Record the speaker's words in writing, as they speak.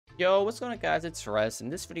Yo, what's going on, guys? It's Rez. In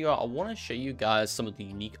this video, I want to show you guys some of the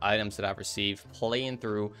unique items that I've received playing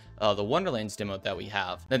through the Wonderlands demo that we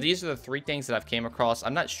have. Now, these are the three things that I've came across.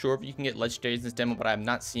 I'm not sure if you can get legendaries in this demo, but I have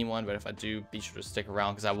not seen one. But if I do, be sure to stick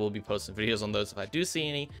around because I will be posting videos on those if I do see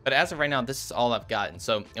any. But as of right now, this is all I've gotten.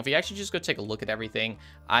 So if we actually just go take a look at everything,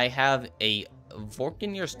 I have a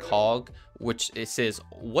Vorkinir's cog, which it says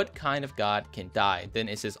what kind of god can die. Then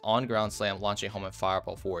it says on ground slam, launch a homing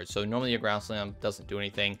fireball forward. So normally a ground slam doesn't do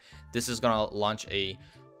anything. This is gonna launch a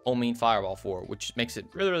homing fireball forward, which makes it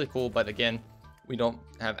really cool. But again, we don't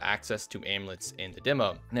have access to amulets in the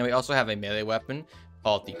demo. Now we also have a melee weapon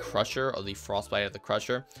called the Crusher, or the Frostbite of the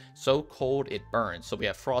Crusher. So cold it burns. So we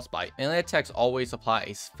have Frostbite. Melee attacks always apply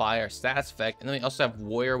a fire status effect. And then we also have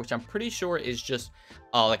Warrior, which I'm pretty sure is just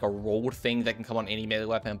like a rolled thing that can come on any melee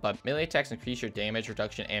weapon. But melee attacks increase your damage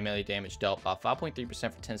reduction and melee damage dealt by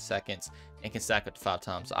 5.3% for 10 seconds and can stack up to 5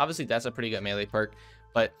 times. So obviously that's a pretty good melee perk.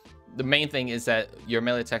 But the main thing is that your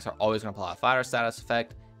melee attacks are always going to apply a fire status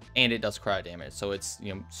effect, and it does cryo damage. So it's,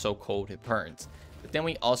 you know, so cold it burns. But then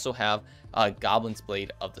we also have Goblin's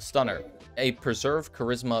Blade of the Stunner, a preserved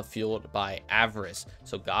charisma fueled by avarice.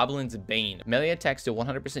 So Goblin's Bane, melee attacks do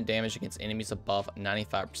 100% damage against enemies above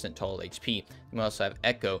 95% total HP. We also have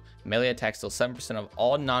Echo, melee attacks deal 7% of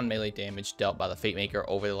all non-melee damage dealt by the Fate Maker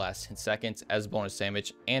over the last 10 seconds as bonus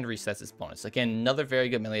damage, and resets its bonus. Again, another very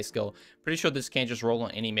good melee skill. Pretty sure this can't just roll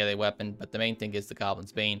on any melee weapon, but the main thing is the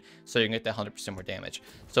Goblin's Bane, so you can get that 100% more damage.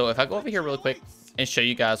 So if I go over here real quick and show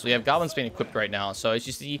you guys, we have Goblin's Bane equipped right now. So as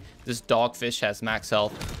you see, this dogfish has max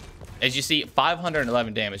health. As you see,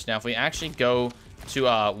 511 damage. Now if we actually go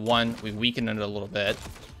to one, we weaken it a little bit,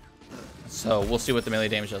 so we'll see what the melee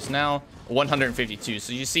damage does now. 152.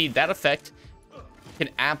 So you see that effect can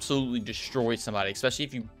absolutely destroy somebody, especially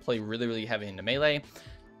if you play really heavy into melee.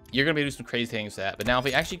 You're gonna be doing some crazy things with that. But now if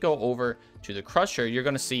we actually go over to the Crusher, you're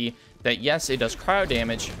gonna see that yes, it does cryo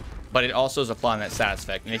damage, but it also is applying that status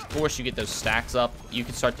effect. And of course, you get those stacks up, you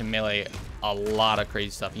can start to melee a lot of crazy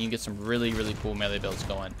stuff. You can get some really cool melee builds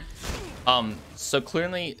going. So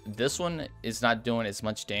clearly this one is not doing as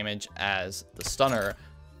much damage as the Stunner,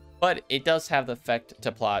 but it does have the effect to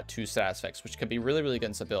apply 2 status effects, which could be really good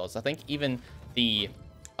in some builds. I think even the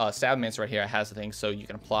Stabmancer right here has the thing, so you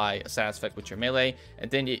can apply a status effect with your melee, and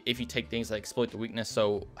then if you take things like exploit the weakness,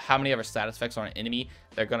 so how many other status effects on an enemy,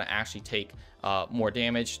 they're going to actually take more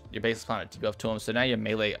damage. You're basically applying a debuff to them, so now your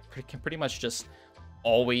melee can pretty much just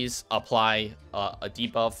always apply a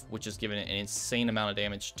debuff, which is giving an insane amount of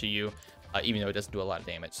damage to you, even though it doesn't do a lot of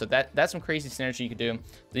damage. So that's some crazy synergy you could do.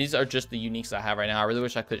 These are just the uniques I have right now. I really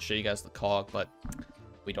wish I could show you guys the cog, but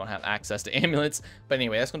we don't have access to amulets. But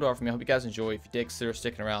anyway, that's gonna do it for me. I hope you guys enjoy. If you did, consider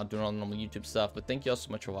sticking around, doing all the normal YouTube stuff. But thank you all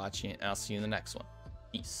so much for watching, and I'll see you in the next one.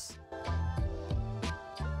 Peace.